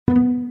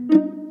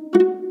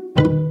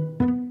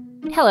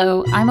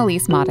Hello, I'm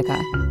Elise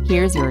Modica.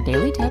 Here's your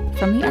daily tip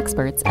from the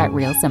experts at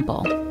Real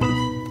Simple.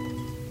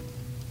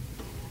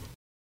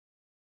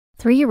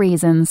 3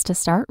 reasons to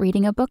start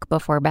reading a book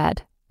before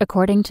bed,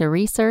 according to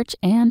research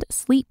and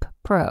Sleep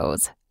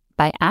Pros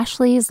by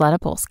Ashley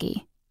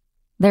Zlatopolsky.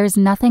 There's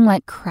nothing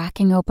like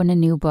cracking open a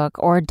new book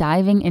or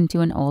diving into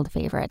an old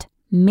favorite.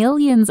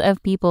 Millions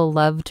of people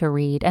love to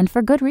read, and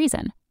for good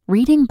reason.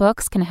 Reading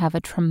books can have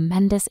a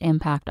tremendous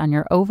impact on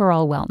your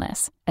overall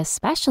wellness,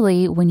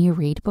 especially when you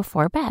read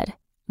before bed.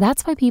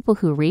 That's why people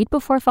who read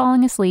before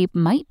falling asleep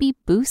might be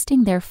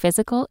boosting their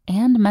physical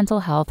and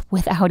mental health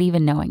without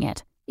even knowing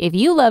it. If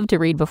you love to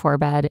read before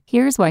bed,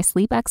 here's why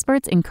sleep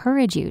experts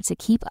encourage you to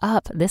keep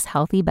up this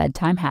healthy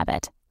bedtime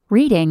habit.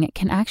 Reading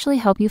can actually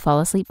help you fall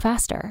asleep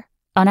faster.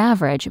 On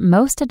average,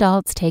 most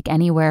adults take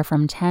anywhere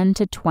from 10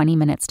 to 20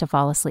 minutes to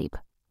fall asleep.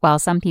 While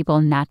some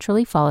people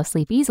naturally fall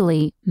asleep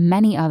easily,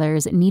 many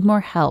others need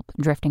more help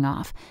drifting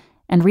off.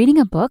 And reading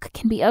a book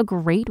can be a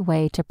great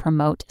way to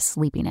promote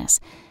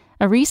sleepiness.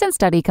 A recent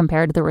study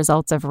compared the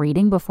results of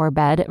reading before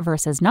bed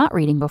versus not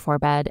reading before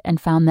bed and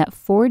found that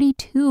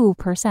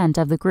 42%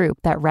 of the group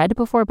that read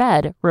before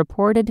bed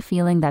reported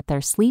feeling that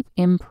their sleep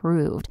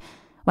improved,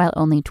 while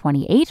only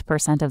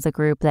 28% of the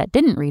group that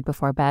didn't read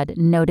before bed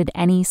noted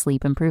any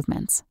sleep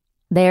improvements.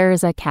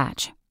 There's a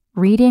catch.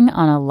 Reading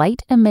on a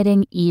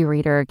light-emitting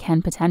e-reader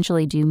can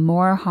potentially do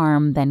more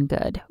harm than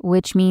good,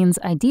 which means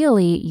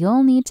ideally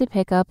you'll need to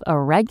pick up a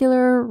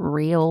regular,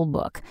 real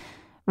book.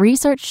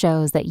 Research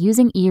shows that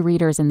using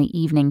e-readers in the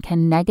evening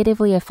can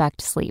negatively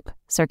affect sleep,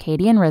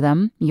 circadian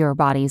rhythm, your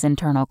body's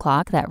internal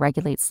clock that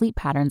regulates sleep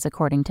patterns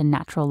according to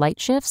natural light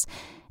shifts,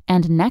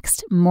 and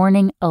next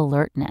morning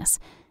alertness.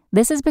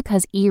 This is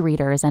because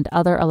e-readers and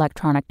other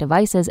electronic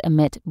devices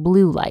emit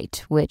blue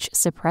light, which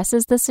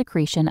suppresses the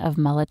secretion of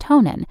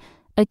melatonin,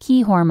 a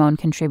key hormone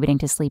contributing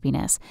to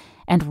sleepiness,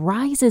 and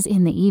rises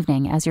in the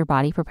evening as your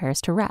body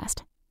prepares to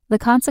rest. The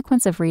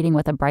consequence of reading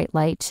with a bright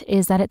light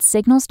is that it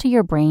signals to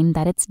your brain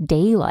that it's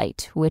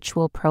daylight, which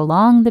will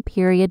prolong the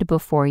period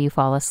before you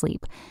fall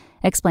asleep,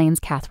 explains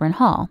Catherine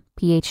Hall,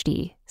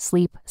 PhD,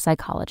 sleep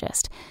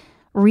psychologist.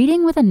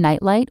 Reading with a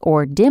nightlight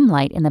or dim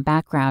light in the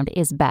background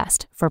is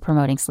best for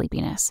promoting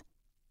sleepiness.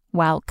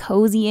 While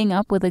cozying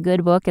up with a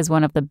good book is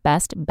one of the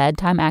best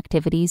bedtime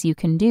activities you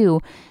can do,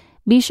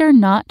 be sure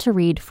not to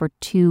read for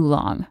too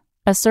long.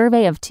 A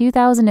survey of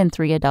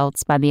 2003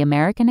 adults by the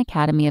American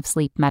Academy of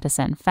Sleep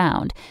Medicine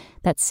found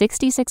that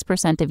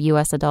 66% of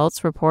U.S.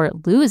 adults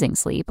report losing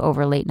sleep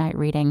over late-night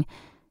reading.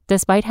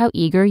 Despite how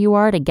eager you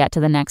are to get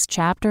to the next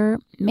chapter,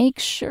 make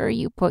sure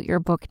you put your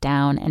book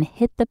down and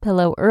hit the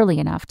pillow early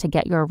enough to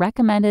get your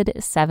recommended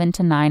 7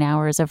 to 9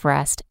 hours of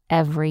rest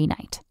every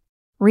night.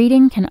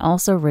 Reading can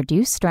also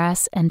reduce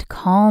stress and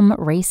calm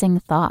racing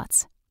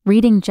thoughts.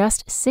 Reading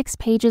just 6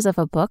 pages of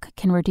a book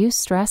can reduce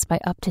stress by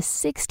up to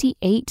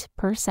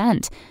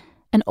 68%.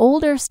 An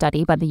older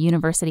study by the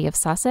University of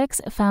Sussex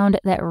found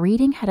that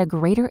reading had a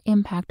greater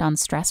impact on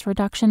stress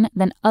reduction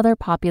than other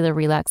popular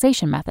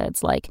relaxation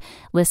methods like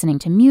listening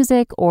to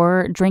music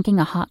or drinking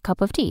a hot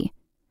cup of tea.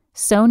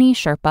 Soni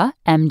Sherpa,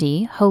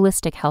 MD,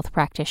 holistic health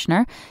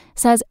practitioner,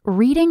 says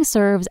reading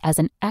serves as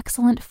an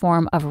excellent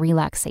form of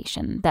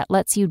relaxation that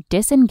lets you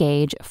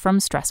disengage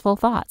from stressful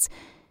thoughts.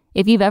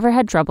 If you've ever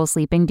had trouble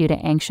sleeping due to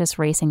anxious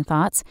racing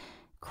thoughts,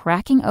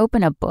 cracking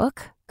open a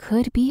book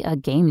could be a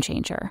game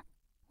changer.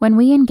 When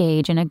we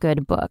engage in a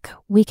good book,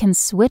 we can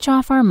switch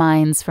off our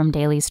minds from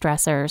daily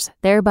stressors,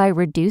 thereby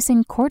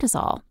reducing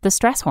cortisol, the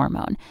stress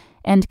hormone,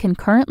 and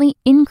concurrently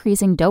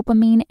increasing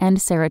dopamine and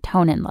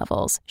serotonin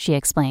levels, she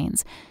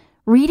explains.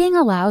 Reading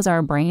allows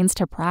our brains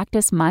to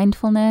practice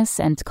mindfulness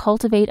and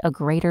cultivate a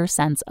greater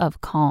sense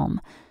of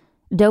calm.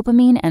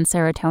 Dopamine and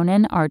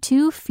serotonin are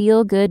 2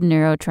 feel-good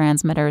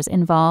neurotransmitters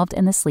involved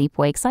in the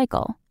sleep-wake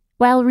cycle.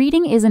 While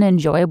reading is an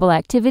enjoyable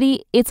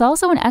activity, it's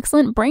also an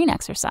excellent brain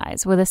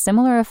exercise with a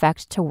similar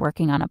effect to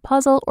working on a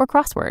puzzle or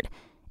crossword.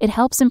 It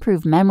helps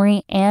improve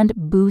memory and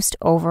boost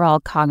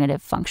overall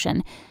cognitive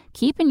function,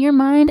 keeping your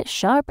mind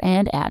sharp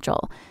and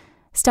agile.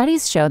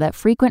 Studies show that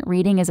frequent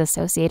reading is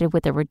associated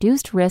with a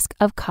reduced risk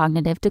of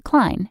cognitive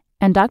decline,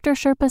 and Dr.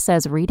 Sherpa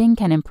says reading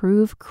can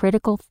improve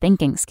critical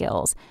thinking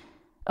skills.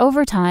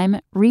 Over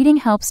time, reading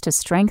helps to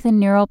strengthen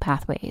neural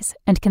pathways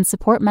and can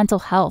support mental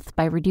health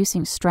by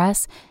reducing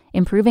stress,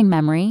 improving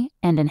memory,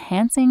 and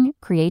enhancing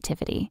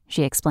creativity,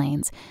 she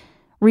explains.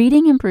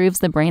 Reading improves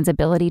the brain's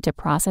ability to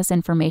process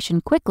information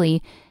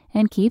quickly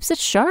and keeps it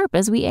sharp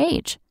as we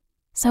age.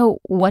 So,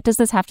 what does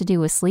this have to do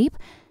with sleep?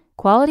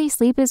 Quality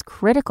sleep is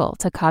critical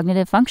to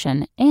cognitive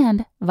function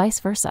and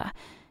vice versa,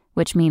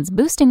 which means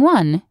boosting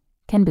one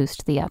can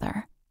boost the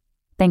other.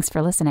 Thanks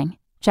for listening.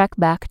 Check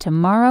back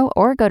tomorrow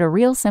or go to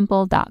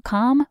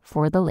realsimple.com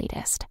for the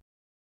latest.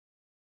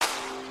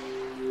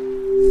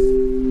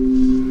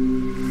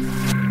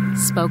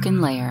 Spoken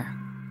Layer.